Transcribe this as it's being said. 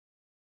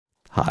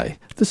Hi,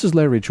 this is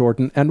Larry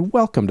Jordan, and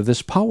welcome to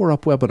this Power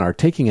Up webinar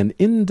taking an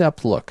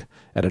in-depth look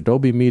at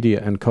Adobe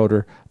Media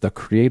Encoder, the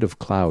Creative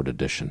Cloud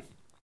Edition.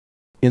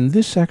 In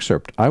this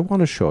excerpt, I want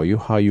to show you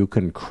how you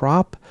can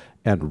crop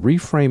and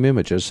reframe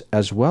images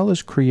as well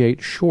as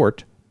create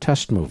short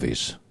test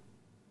movies.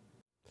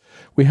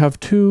 We have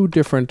two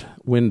different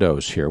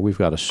windows here. We've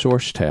got a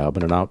Source tab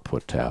and an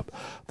Output tab.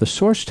 The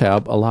Source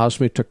tab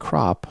allows me to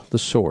crop the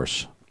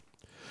source.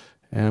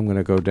 And I'm going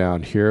to go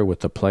down here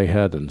with the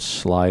playhead and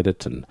slide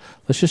it, and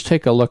let's just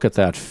take a look at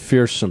that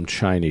fearsome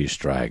Chinese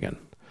dragon.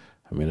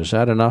 I mean, is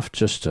that enough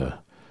just to,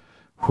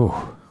 I'm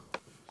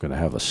going to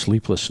have a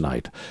sleepless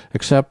night.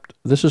 Except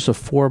this is a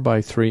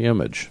 4:3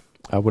 image.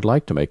 I would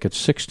like to make it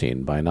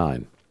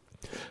 16:9.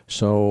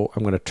 So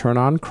I'm going to turn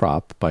on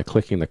crop by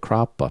clicking the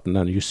crop button,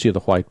 and you see the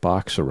white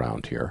box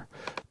around here.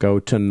 Go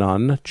to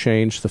None,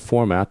 change the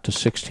format to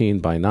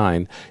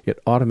 16:9. It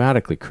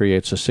automatically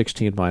creates a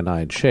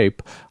 16:9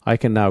 shape. I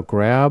can now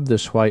grab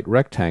this white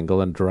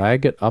rectangle and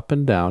drag it up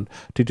and down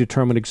to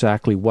determine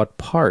exactly what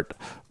part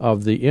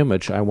of the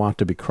image I want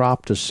to be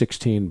cropped as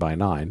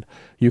 16:9.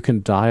 You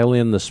can dial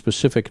in the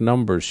specific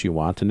numbers you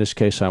want. In this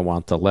case, I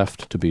want the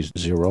left to be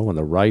 0 and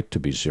the right to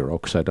be 0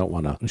 because I don't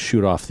want to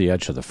shoot off the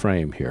edge of the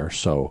frame here.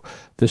 So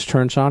this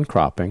turns on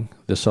cropping.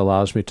 This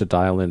allows me to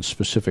dial in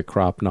specific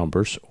crop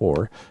numbers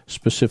or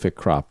specific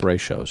crop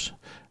ratios.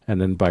 And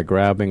then by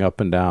grabbing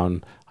up and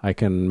down, I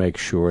can make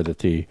sure that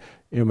the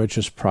image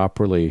is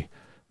properly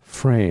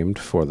framed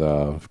for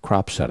the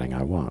crop setting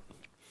I want.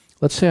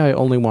 Let's say I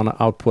only want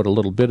to output a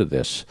little bit of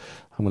this.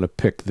 I'm going to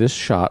pick this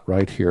shot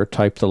right here,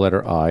 type the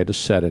letter I to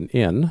set an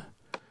in,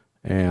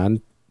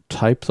 and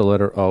type the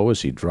letter O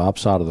as he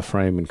drops out of the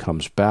frame and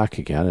comes back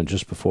again, and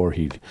just before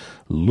he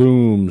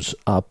looms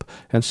up,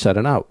 and set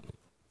an out.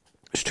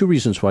 There's two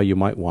reasons why you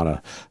might want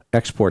to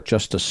export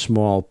just a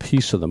small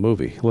piece of the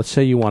movie. Let's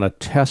say you want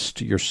to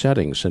test your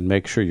settings and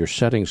make sure your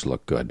settings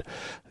look good.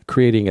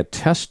 Creating a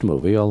test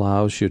movie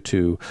allows you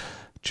to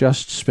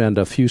just spend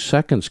a few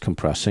seconds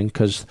compressing,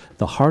 because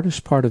the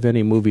hardest part of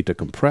any movie to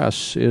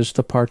compress is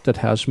the part that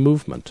has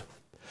movement.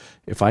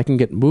 If I can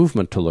get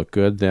movement to look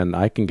good, then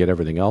I can get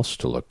everything else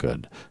to look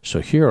good. So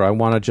here I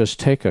want to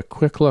just take a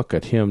quick look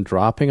at him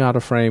dropping out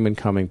of frame and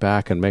coming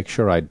back and make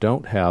sure I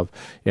don't have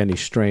any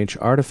strange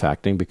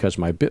artifacting because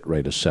my bit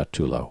rate is set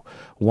too low.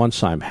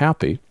 Once I'm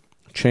happy,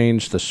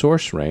 change the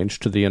source range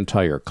to the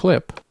entire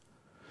clip.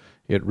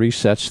 It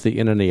resets the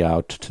in and the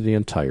out to the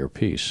entire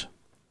piece.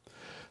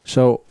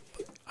 So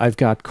I've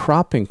got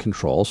cropping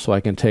control, so I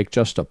can take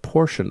just a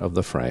portion of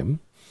the frame,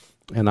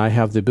 and I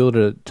have the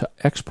ability to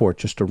export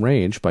just a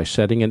range by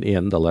setting an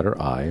in, the letter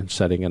I, and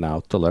setting an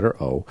out, the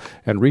letter O,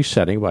 and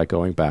resetting by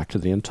going back to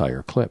the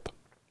entire clip.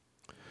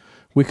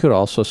 We could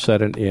also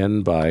set an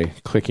in by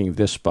clicking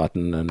this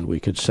button, and we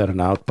could set an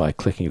out by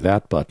clicking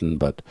that button,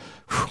 but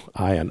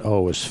I and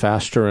O is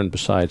faster, and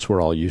besides,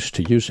 we're all used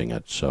to using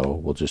it, so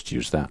we'll just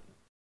use that.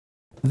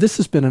 This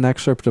has been an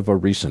excerpt of a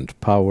recent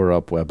Power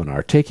Up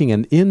webinar taking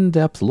an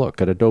in-depth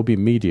look at Adobe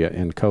Media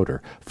Encoder.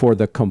 For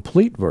the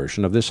complete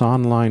version of this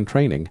online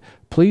training,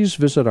 please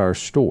visit our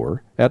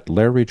store at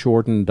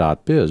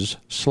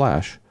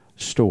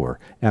larryjordan.biz/store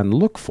and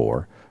look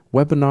for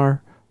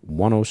Webinar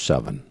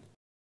 107.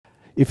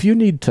 If you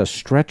need to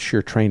stretch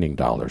your training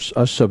dollars,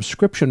 a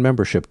subscription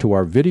membership to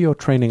our video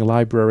training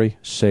library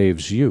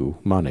saves you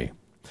money.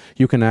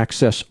 You can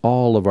access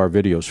all of our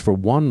videos for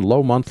one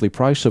low monthly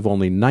price of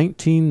only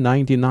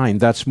 $19.99.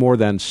 That's more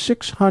than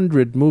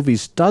 600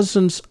 movies,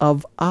 dozens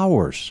of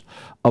hours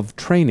of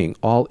training,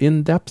 all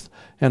in-depth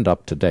and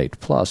up-to-date.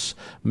 Plus,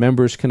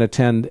 members can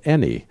attend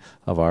any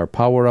of our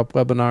Power Up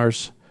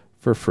webinars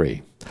for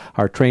free.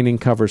 Our training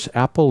covers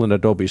Apple and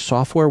Adobe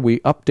software. We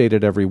update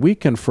it every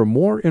week, and for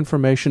more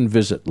information,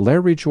 visit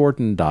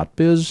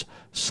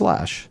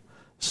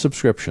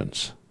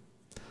larryjordan.biz/subscriptions.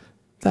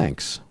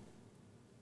 Thanks.